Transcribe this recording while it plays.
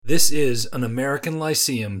This is an American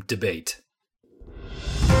Lyceum debate.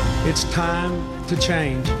 It's time to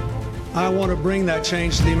change. I want to bring that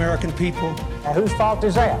change to the American people. Now, whose fault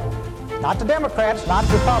is that? Not the Democrats, not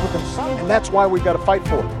the Republicans. And that's why we've got to fight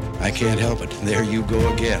for it. I can't help it. There you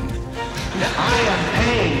go again. I am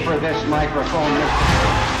paying for this microphone,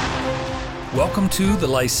 Mr. Welcome to the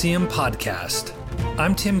Lyceum Podcast.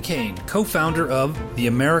 I'm Tim Kaine, co-founder of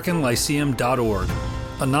theamericanlyceum.org,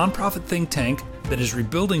 a nonprofit think tank that is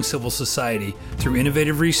rebuilding civil society through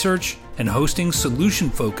innovative research and hosting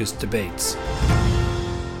solution-focused debates.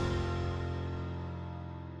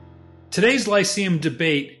 Today's Lyceum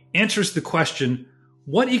debate answers the question,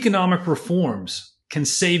 what economic reforms can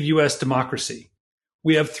save U.S. democracy?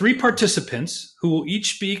 We have three participants who will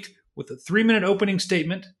each speak with a 3-minute opening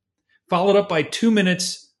statement, followed up by 2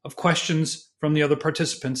 minutes of questions from the other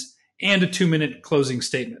participants and a 2-minute closing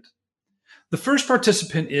statement. The first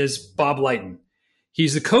participant is Bob Lytton.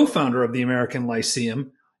 He's the co-founder of the American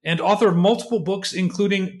Lyceum and author of multiple books,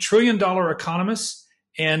 including Trillion Dollar Economists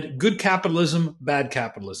and Good Capitalism, Bad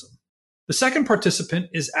Capitalism. The second participant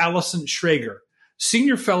is Allison Schrager,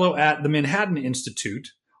 senior fellow at the Manhattan Institute,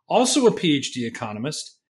 also a PhD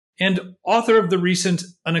economist, and author of the recent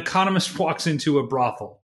An Economist Walks into a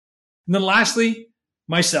Brothel. And then lastly,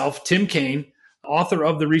 myself, Tim Kaine, author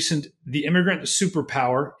of the recent The Immigrant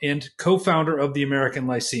Superpower and co-founder of the American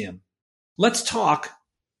Lyceum. Let's talk,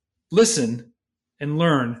 listen, and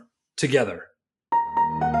learn together.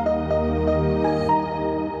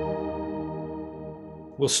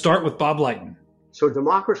 We'll start with Bob Lytton. So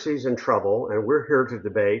democracy's in trouble, and we're here to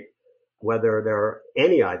debate whether there are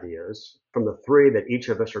any ideas from the three that each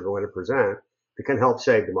of us are going to present that can help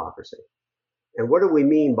save democracy. And what do we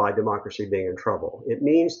mean by democracy being in trouble? It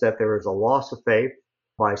means that there is a loss of faith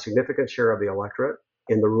by a significant share of the electorate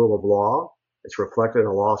in the rule of law. It's reflected in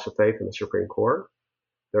a loss of faith in the Supreme Court.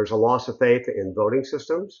 There's a loss of faith in voting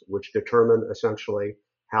systems, which determine essentially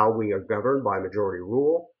how we are governed by majority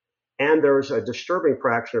rule. And there's a disturbing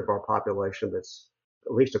fraction of our population that's,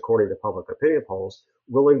 at least according to public opinion polls,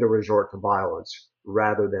 willing to resort to violence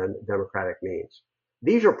rather than democratic means.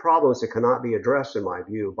 These are problems that cannot be addressed, in my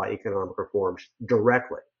view, by economic reforms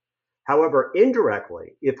directly. However,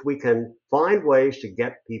 indirectly, if we can find ways to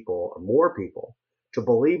get people, or more people, to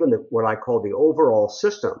believe in what I call the overall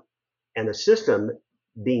system, and the system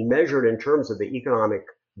being measured in terms of the economic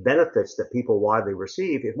benefits that people widely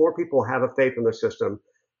receive, if more people have a faith in the system,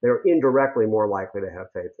 they're indirectly more likely to have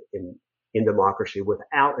faith in democracy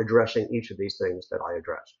without addressing each of these things that I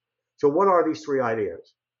addressed. So what are these three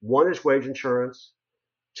ideas? One is wage insurance,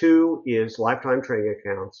 two is lifetime trading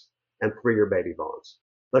accounts, and three are baby bonds.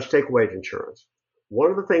 Let's take wage insurance. One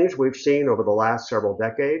of the things we've seen over the last several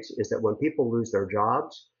decades is that when people lose their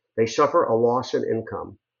jobs, they suffer a loss in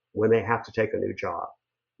income when they have to take a new job.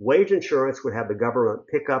 Wage insurance would have the government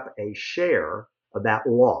pick up a share of that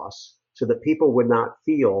loss so that people would not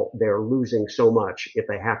feel they're losing so much if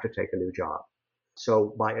they have to take a new job.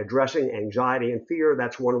 So by addressing anxiety and fear,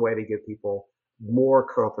 that's one way to give people more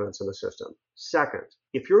confidence in the system. Second,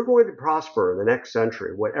 if you're going to prosper in the next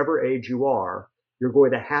century, whatever age you are, you're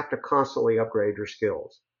going to have to constantly upgrade your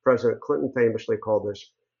skills. President Clinton famously called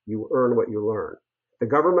this, you earn what you learn. The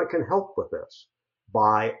government can help with this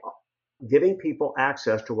by giving people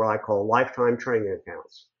access to what I call lifetime trading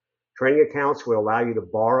accounts. Trading accounts will allow you to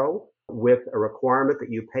borrow with a requirement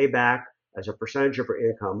that you pay back as a percentage of your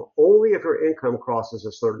income only if your income crosses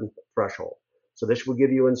a certain threshold. So this will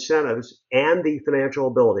give you incentives and the financial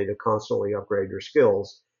ability to constantly upgrade your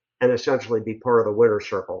skills and essentially be part of the winner's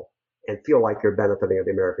circle and feel like you're benefiting of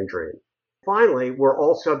the American dream. Finally, we're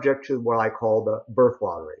all subject to what I call the birth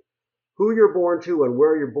lottery. Who you're born to and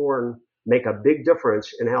where you're born make a big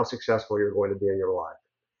difference in how successful you're going to be in your life.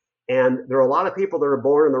 And there are a lot of people that are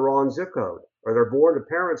born in the wrong zip code, or they're born to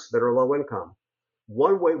parents that are low income.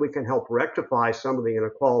 One way we can help rectify some of the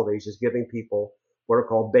inequalities is giving people what are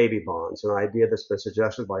called baby bonds, an idea that's been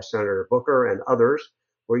suggested by Senator Booker and others,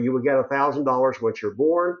 where you would get $1,000 once you're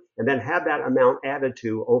born and then have that amount added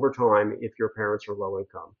to over time if your parents are low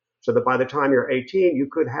income. So that by the time you're 18, you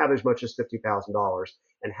could have as much as $50,000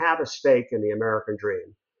 and have a stake in the American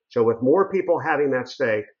dream. So with more people having that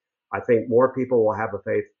stake, I think more people will have a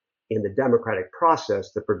faith in the democratic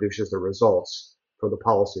process that produces the results from the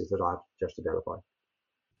policies that I've just identified.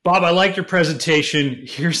 Bob, I like your presentation.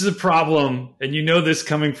 Here's the problem, and you know this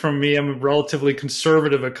coming from me. I'm a relatively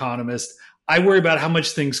conservative economist. I worry about how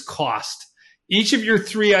much things cost. Each of your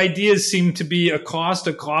three ideas seem to be a cost.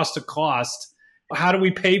 How do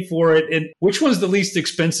we pay for it? And which one's the least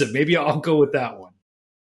expensive? Maybe I'll go with that one.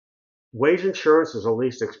 Wage insurance is the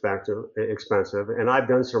least expensive, and I've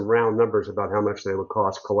done some round numbers about how much they would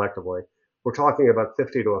cost collectively. We're talking about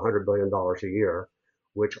 $50 to $100 billion a year,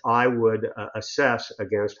 which I would assess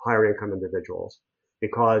against higher income individuals.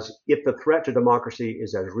 Because if the threat to democracy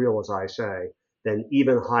is as real as I say, then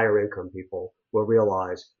even higher income people will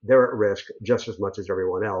realize they're at risk just as much as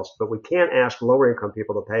everyone else. But we can't ask lower income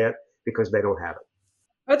people to pay it because they don't have it.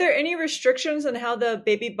 Are there any restrictions on how the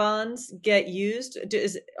baby bonds get used?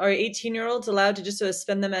 Are 18-year-olds allowed to just sort of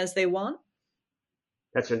spend them as they want?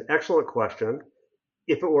 That's an excellent question.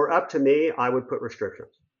 If it were up to me, I would put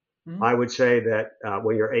restrictions. Mm-hmm. I would say that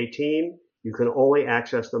when you're 18, you can only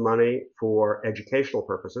access the money for educational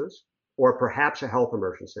purposes or perhaps a health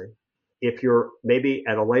emergency. If you're maybe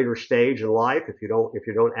at a later stage in life, if you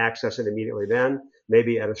don't access it immediately then,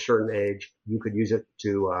 maybe at a certain age, you could use it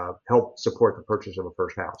to help support the purchase of a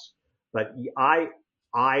first house. But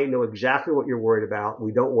I know exactly what you're worried about.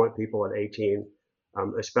 We don't want people at 18,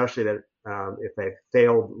 especially that if they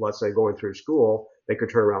failed, let's say, going through school, they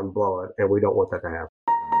could turn around and blow it, and we don't want that to happen.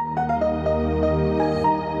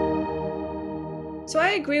 So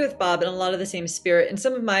I agree with Bob in a lot of the same spirit, and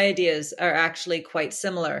some of my ideas are actually quite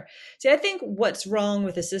similar. See, I think what's wrong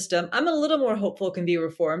with the system, I'm a little more hopeful can be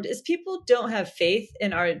reformed, is people don't have faith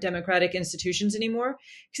in our democratic institutions anymore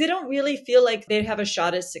because they don't really feel like they have a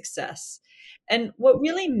shot at success. And what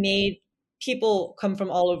really made people come from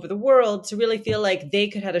all over the world to really feel like they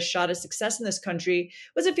could have a shot at success in this country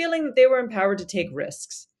was a feeling that they were empowered to take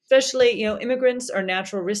risks. Especially, immigrants are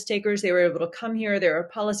natural risk takers. They were able to come here. There are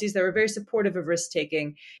policies that were very supportive of risk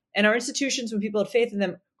taking. And our institutions, when people had faith in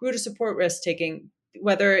them, grew to support risk taking,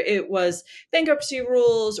 whether it was bankruptcy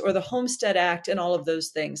rules or the Homestead Act and all of those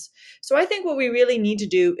things. So I think what we really need to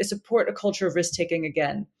do is support a culture of risk taking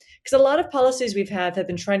again. Because a lot of policies we've had have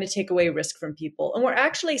been trying to take away risk from people. And we're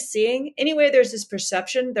actually seeing, anyway, there's this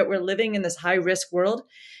perception that we're living in this high risk world.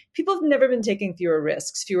 People have never been taking fewer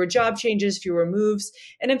risks, fewer job changes, fewer moves.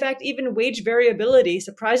 And in fact, even wage variability,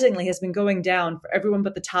 surprisingly, has been going down for everyone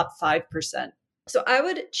but the top 5%. So I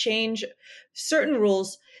would change certain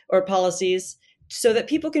rules or policies so that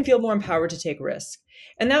people can feel more empowered to take risk.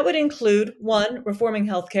 And that would include, 1, reforming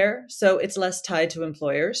healthcare so it's less tied to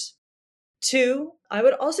employers. 2, I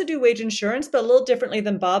would also do wage insurance, but a little differently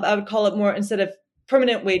than Bob. I would call it more, instead of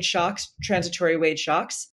permanent wage shocks, transitory wage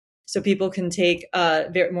shocks. So people can take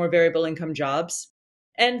more variable income jobs.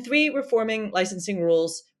 And 3, reforming licensing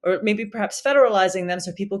rules, or maybe perhaps federalizing them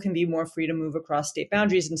so people can be more free to move across state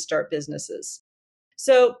boundaries and start businesses.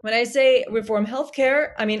 So when I say reform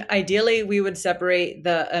healthcare, I mean, ideally, we would separate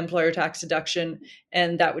the employer tax deduction,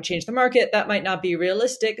 and that would change the market. That might not be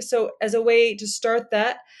realistic. So as a way to start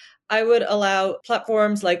that, I would allow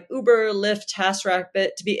platforms like Uber, Lyft,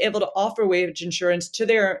 TaskRabbit to be able to offer wage insurance to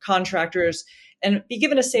their contractors and be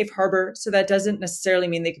given a safe harbor. So that doesn't necessarily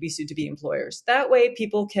mean they could be sued to be employers. That way,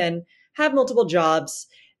 people can have multiple jobs,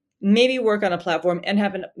 maybe work on a platform, and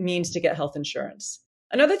have a means to get health insurance.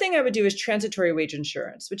 Another thing I would do is transitory wage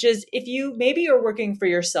insurance, which is if you maybe are working for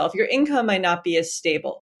yourself, your income might not be as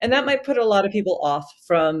stable. And that might put a lot of people off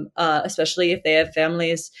from, especially if they have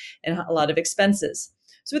families and a lot of expenses.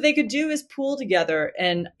 So what they could do is pool together.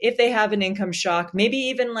 And if they have an income shock, maybe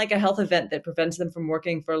even like a health event that prevents them from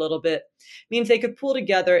working for a little bit, means they could pool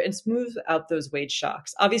together and smooth out those wage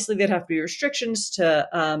shocks. Obviously, there'd have to be restrictions to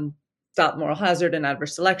stop moral hazard and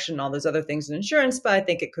adverse selection, all those other things in insurance, but I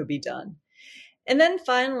think it could be done. And then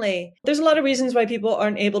finally, there's a lot of reasons why people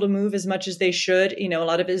aren't able to move as much as they should. A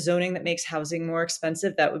lot of it is zoning that makes housing more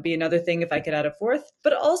expensive. That would be another thing if I could add a fourth.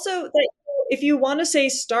 But also that if you want to say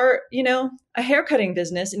start, a haircutting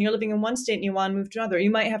business and you're living in one state and you want to move to another,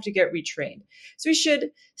 you might have to get retrained. So we should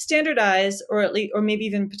standardize or maybe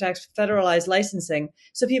even federalize licensing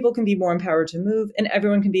so people can be more empowered to move and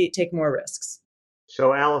everyone can take more risks.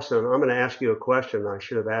 So Allison, I'm going to ask you a question I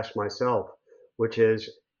should have asked myself, which is,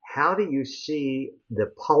 how do you see the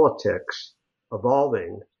politics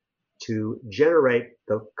evolving to generate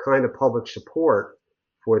the kind of public support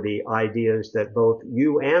for the ideas that both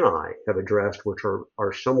you and I have addressed, which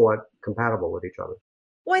are somewhat compatible with each other?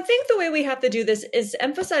 Well, I think the way we have to do this is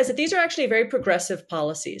emphasize that these are actually very progressive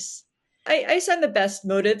policies. I send the best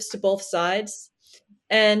motives to both sides.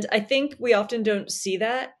 And I think we often don't see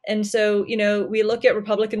that. And so, we look at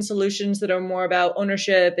Republican solutions that are more about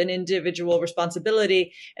ownership and individual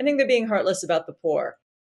responsibility and think they're being heartless about the poor.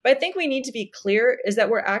 But I think we need to be clear is that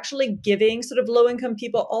we're actually giving sort of low-income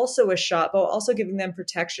people also a shot, but also giving them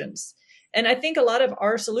protections. And I think a lot of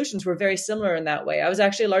our solutions were very similar in that way. I was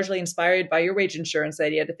actually largely inspired by your wage insurance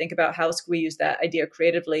idea to think about how we use that idea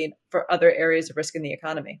creatively for other areas of risk in the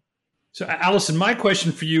economy. So, Allison, my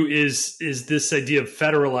question for you is this idea of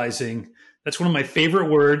federalizing. That's one of my favorite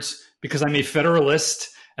words because I'm a federalist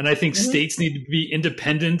and I think states need to be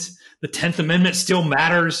independent. The 10th Amendment still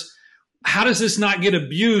matters. How does this not get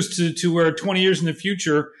abused to where 20 years in the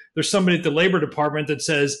future, there's somebody at the Labor Department that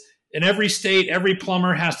says, in every state, every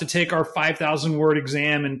plumber has to take our 5,000 word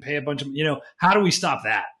exam and pay a bunch of, how do we stop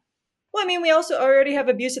that? Well, I mean, we also already have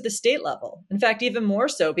abuse at the state level. In fact, even more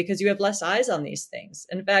so because you have less eyes on these things.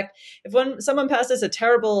 In fact, if someone passes a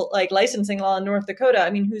terrible licensing law in North Dakota, I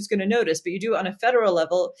mean, who's going to notice? But you do it on a federal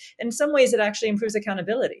level. In some ways, it actually improves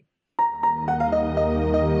accountability.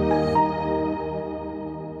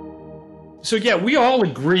 So, yeah, we all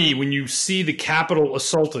agree when you see the Capitol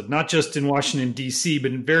assaulted, not just in Washington, D.C.,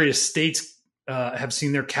 but in various states have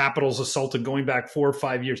seen their capitals assaulted going back 4 or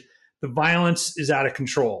 5 years. The violence is out of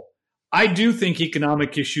control. I do think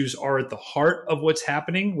economic issues are at the heart of what's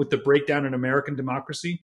happening with the breakdown in American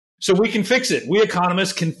democracy. So we can fix it. We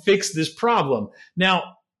economists can fix this problem. Now,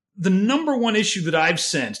 the number one issue that I've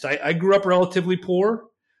sensed, I grew up relatively poor.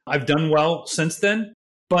 I've done well since then.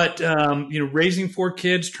 But, raising 4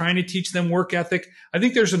 kids, trying to teach them work ethic, I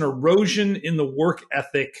think there's an erosion in the work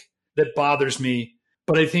ethic that bothers me.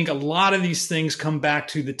 But I think a lot of these things come back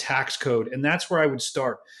to the tax code. And that's where I would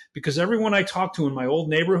start. Because everyone I talk to in my old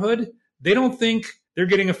neighborhood, they don't think they're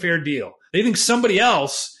getting a fair deal. They think somebody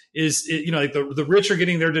else is, the rich are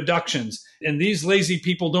getting their deductions. And these lazy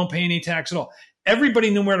people don't pay any tax at all.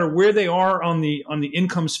 Everybody, no matter where they are on the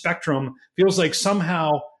income spectrum, feels like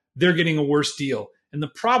somehow they're getting a worse deal. And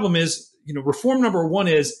the problem is, reform number one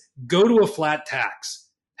is go to a flat tax.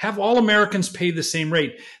 Have all Americans pay the same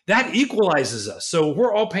rate. That equalizes us. So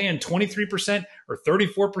we're all paying 23% or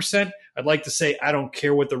 34%. I'd like to say I don't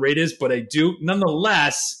care what the rate is, but I do.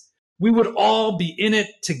 Nonetheless, we would all be in it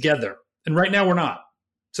together. And right now we're not.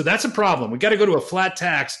 So that's a problem. We got to go to a flat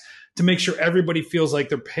tax to make sure everybody feels like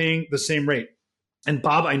they're paying the same rate. And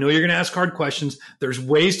Bob, I know you're going to ask hard questions. There's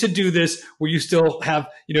ways to do this where you still have,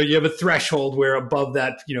 you have a threshold where above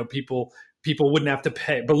that, people wouldn't have to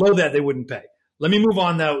pay. Below that, they wouldn't pay. Let me move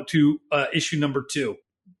on now to issue number 2.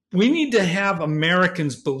 We need to have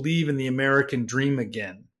Americans believe in the American dream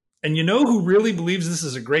again. And you know who really believes this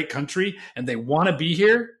is a great country and they want to be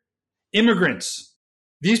here? Immigrants.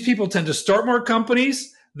 These people tend to start more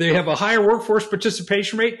companies. They have a higher workforce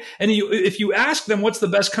participation rate. And if you ask them what's the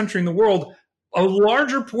best country in the world, a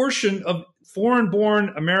larger portion of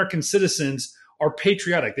foreign-born American citizens are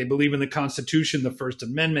patriotic. They believe in the Constitution, the First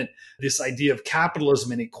Amendment, this idea of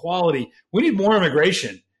capitalism and equality. We need more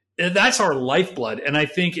immigration. That's our lifeblood. And I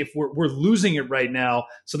think if we're losing it right now,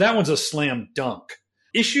 so that one's a slam dunk.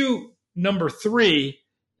 Issue number 3,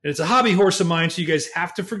 and it's a hobby horse of mine, so you guys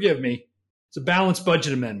have to forgive me. It's a balanced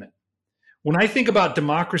budget amendment. When I think about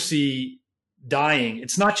democracy dying,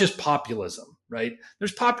 it's not just populism, right?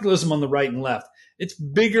 There's populism on the right and left. It's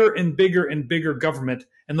bigger and bigger and bigger government.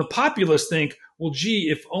 And the populists think, well, gee,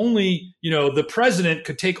 if only, the president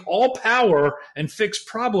could take all power and fix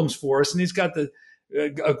problems for us. And he's got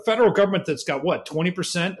a federal government that's got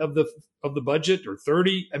 20% of the budget or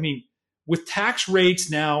 30. I mean, with tax rates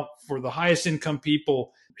now for the highest income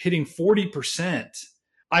people hitting 40%,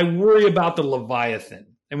 I worry about the Leviathan.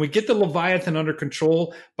 And we get the Leviathan under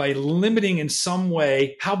control by limiting in some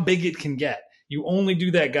way how big it can get. You only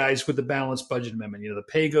do that, guys, with the balanced budget amendment, the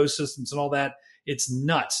pay-go systems and all that. It's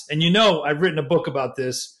nuts. And I've written a book about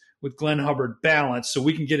this with Glenn Hubbard, Balance, so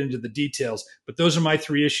we can get into the details. But those are my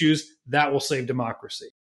 3 issues. That will save democracy.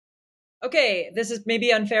 Okay, this is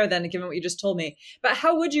maybe unfair then, given what you just told me. But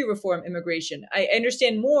how would you reform immigration? I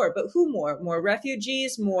understand more, but who more? More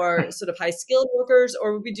refugees, more sort of high-skilled workers,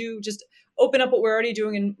 or would we just open up what we're already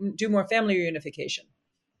doing and do more family reunification?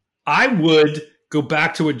 I would go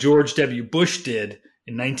back to what George W. Bush did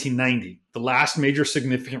in 1990, the last major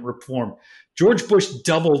significant reform. George Bush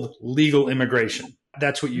doubled legal immigration.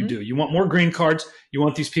 That's what you do. You want more green cards. You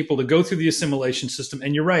want these people to go through the assimilation system.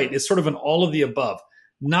 And you're right. It's sort of an all of the above.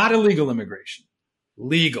 Not illegal immigration,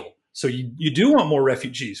 legal. So you do want more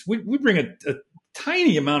refugees. We bring a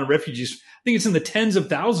tiny amount of refugees. I think it's in the tens of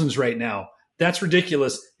thousands right now. That's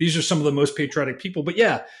ridiculous. These are some of the most patriotic people. But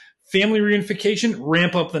yeah, family reunification,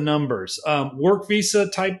 ramp up the numbers. Work visa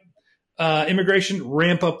type immigration,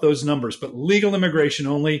 ramp up those numbers. But legal immigration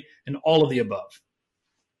only, and all of the above.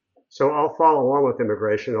 So I'll follow along with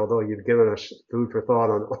immigration, although you've given us food for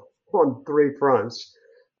thought on 3 fronts.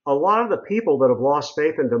 A lot of the people that have lost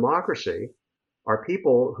faith in democracy are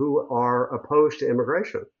people who are opposed to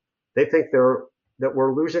immigration. They think that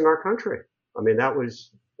we're losing our country. I mean, that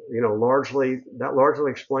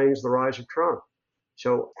largely explains the rise of Trump.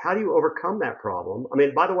 So how do you overcome that problem? I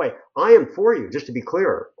mean, by the way, I am for you, just to be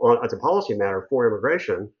clear, as a policy matter for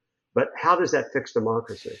immigration, but how does that fix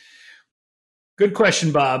democracy? Good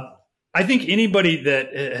question, Bob. I think anybody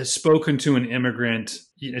that has spoken to an immigrant,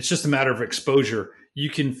 it's just a matter of exposure. You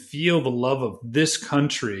can feel the love of this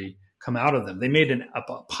country come out of them. They made a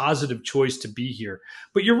positive choice to be here.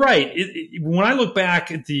 But you're right. When I look back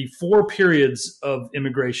at the 4 periods of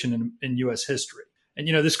immigration in U.S. history, and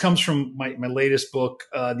this comes from my latest book,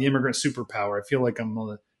 The Immigrant Superpower. I feel like I'm on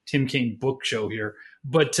the Tim Kaine book show here.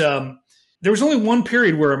 But there was only one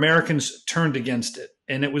period where Americans turned against it.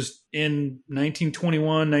 And it was in 1921,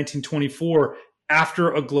 1924,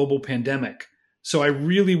 after a global pandemic. So I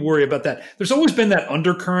really worry about that. There's always been that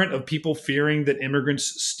undercurrent of people fearing that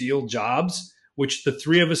immigrants steal jobs, which the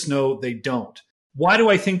three of us know they don't. Why do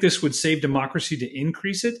I think this would save democracy to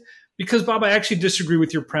increase it? Because, Bob, I actually disagree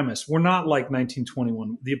with your premise. We're not like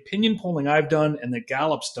 1921. The opinion polling I've done and that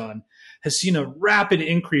Gallup's done has seen a rapid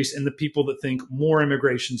increase in the people that think more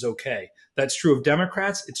immigration's okay. That's true of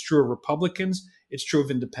Democrats. It's true of Republicans. It's true of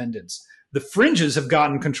independents. The fringes have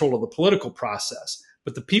gotten control of the political process,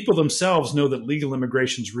 but the people themselves know that legal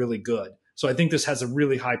immigration is really good. So I think this has a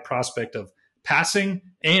really high prospect of passing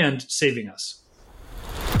and saving us.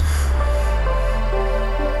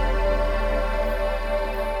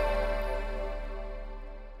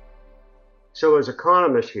 So as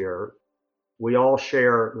economists here, we all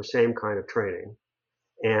share the same kind of training,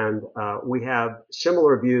 and we have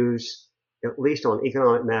similar views, at least on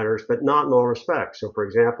economic matters, but not in all respects. So, for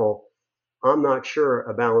example, I'm not sure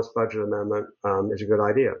a balanced budget amendment is a good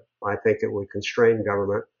idea. I think it would constrain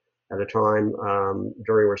government at a time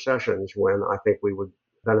during recessions when I think we would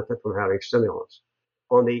benefit from having stimulus.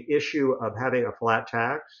 On the issue of having a flat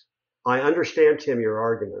tax, I understand, Tim, your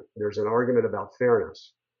argument. There's an argument about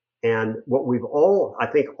fairness. And what we've all, I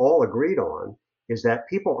think, all agreed on is that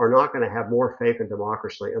people are not going to have more faith in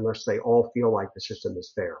democracy unless they all feel like the system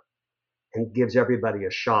is fair and gives everybody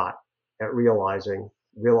a shot at realizing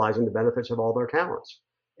the benefits of all their talents.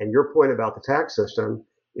 And your point about the tax system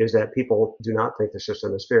is that people do not think the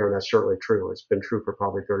system is fair, and that's certainly true. It's been true for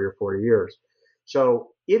probably 30 or 40 years. So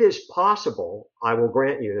it is possible, I will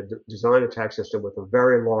grant you, to design a tax system with a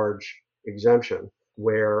very large exemption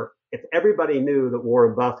where if everybody knew that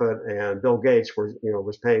Warren Buffett and Bill Gates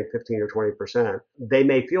was paying 15 or 20%, they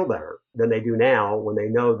may feel better than they do now when they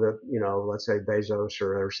know that, let's say Bezos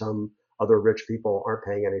or some other rich people aren't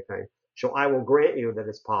paying anything. So I will grant you that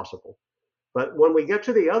it's possible. But when we get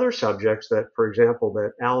to the other subjects that, for example,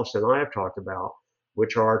 that Alice and I have talked about,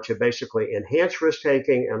 which are to basically enhance risk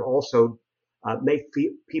taking and also make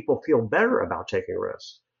people feel better about taking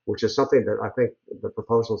risks, which is something that I think the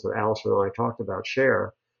proposals that Alice and I talked about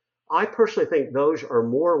share. I personally think those are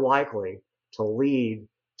more likely to lead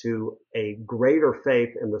to a greater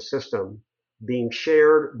faith in the system being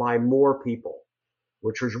shared by more people,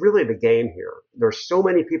 which was really the game here. There's so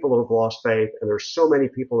many people who have lost faith, and there's so many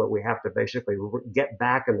people that we have to basically get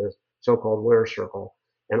back in the so-called winner's circle.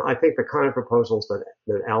 And I think the kind of proposals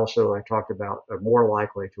that Allison and I talked about are more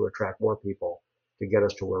likely to attract more people to get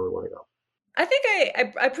us to where we want to go. I think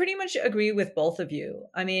I pretty much agree with both of you.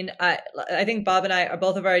 I mean, I think Bob and I are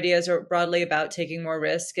both of our ideas are broadly about taking more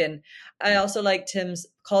risk. And I also like Tim's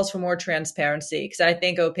calls for more transparency, because I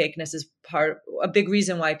think opaqueness is a big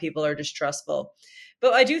reason why people are distrustful.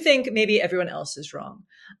 But I do think maybe everyone else is wrong.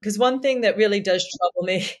 Because one thing that really does trouble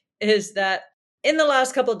me is that in the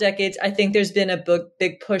last couple of decades, I think there's been a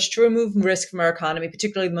big push to remove risk from our economy,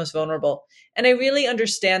 particularly the most vulnerable. And I really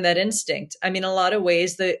understand that instinct. I mean, in a lot of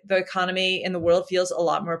ways, the economy in the world feels a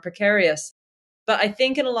lot more precarious. But I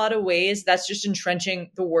think in a lot of ways, that's just entrenching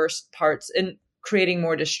the worst parts and creating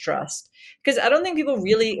more distrust. Because I don't think people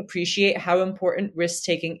really appreciate how important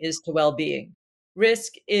risk-taking is to well-being.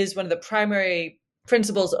 Risk is one of the primary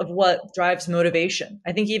principles of what drives motivation.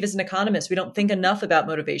 I think even as an economist, we don't think enough about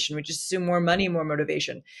motivation. We just assume more money, more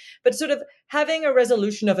motivation. But sort of having a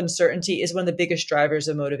resolution of uncertainty is one of the biggest drivers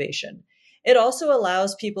of motivation. It also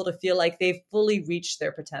allows people to feel like they've fully reached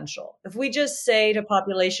their potential. If we just say to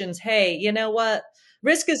populations, hey, you know what?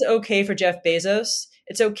 Risk is okay for Jeff Bezos.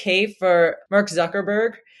 It's okay for Mark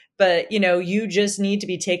Zuckerberg. But, you just need to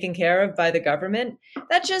be taken care of by the government.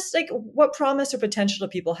 That's just like, what promise or potential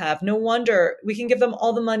do people have? No wonder we can give them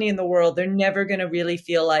all the money in the world. They're never going to really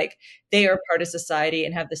feel like they are part of society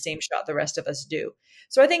and have the same shot the rest of us do.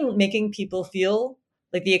 So I think making people feel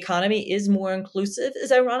like the economy is more inclusive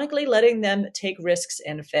is ironically letting them take risks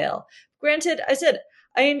and fail. Granted,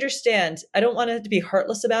 I understand. I don't want it to be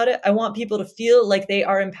heartless about it. I want people to feel like they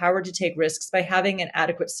are empowered to take risks by having an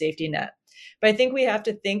adequate safety net. But I think we have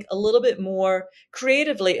to think a little bit more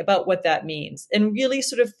creatively about what that means and really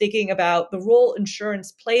sort of thinking about the role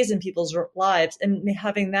insurance plays in people's lives and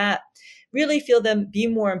having that really feel them be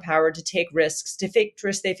more empowered to take risks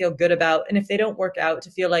they feel good about. And if they don't work out,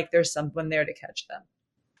 to feel like there's someone there to catch them.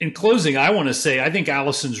 In closing, I want to say, I think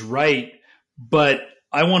Allison's right, but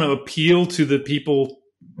I want to appeal to the people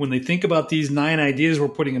when they think about these 9 ideas we're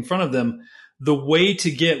putting in front of them, the way to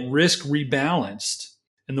get risk rebalanced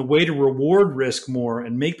and the way to reward risk more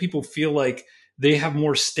and make people feel like they have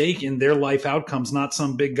more stake in their life outcomes, not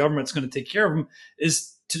some big government's going to take care of them,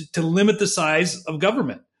 is to limit the size of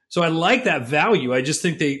government. So I like that value. I just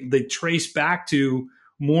think they trace back to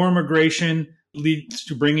more immigration leads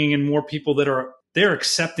to bringing in more people they're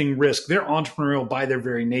accepting risk. They're entrepreneurial by their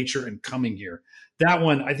very nature and coming here. That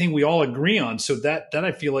one, I think we all agree on. So that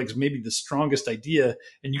I feel like is maybe the strongest idea.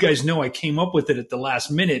 And you guys know I came up with it at the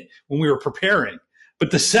last minute when we were preparing.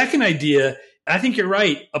 But the second idea, I think you're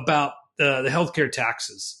right about the healthcare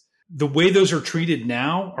taxes. The way those are treated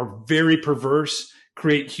now are very perverse,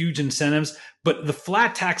 create huge incentives. But the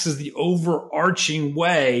flat tax is the overarching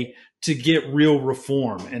way to get real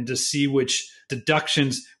reform and to see which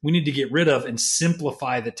deductions we need to get rid of and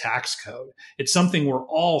simplify the tax code. It's something we're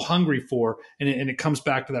all hungry for, and it comes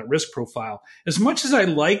back to that risk profile. As much as I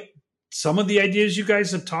like some of the ideas you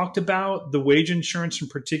guys have talked about, the wage insurance in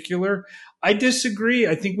particular, I disagree.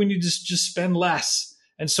 I think we need to just spend less.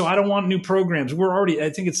 And so I don't want new programs. I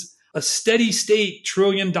think it's a steady state $1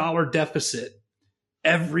 trillion deficit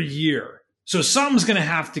every year. So something's going to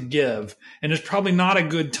have to give. And it's probably not a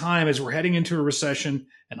good time as we're heading into a recession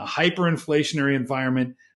and a hyperinflationary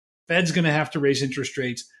environment. Fed's going to have to raise interest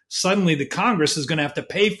rates. Suddenly the Congress is going to have to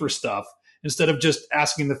pay for stuff instead of just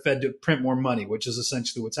asking the Fed to print more money, which is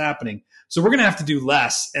essentially what's happening. So we're going to have to do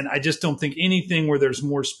less. And I just don't think anything where there's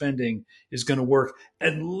more spending is going to work. I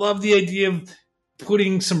love the idea of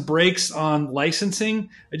putting some brakes on licensing.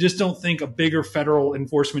 I just don't think a bigger federal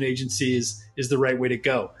enforcement agency is the right way to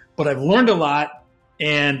go. But I've learned a lot,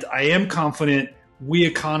 and I am confident we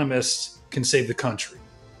economists can save the country.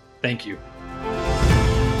 Thank you.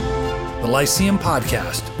 The Lyceum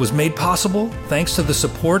podcast was made possible thanks to the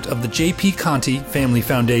support of the J.P. Conte Family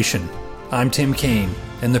Foundation. I'm Tim Kane,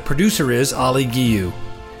 and the producer is Ali Giyu.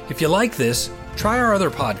 If you like this, try our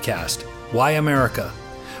other podcast, Why America,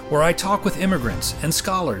 where I talk with immigrants and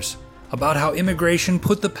scholars about how immigration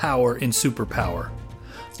put the power in superpower.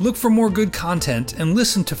 Look for more good content and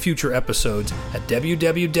listen to future episodes at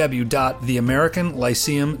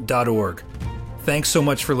www.theamericanlyceum.org. Thanks so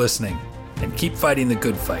much for listening, and keep fighting the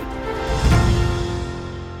good fight.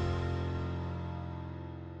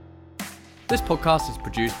 This podcast is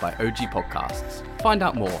produced by OG Podcasts. Find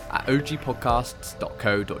out more at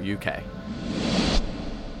ogpodcasts.co.uk.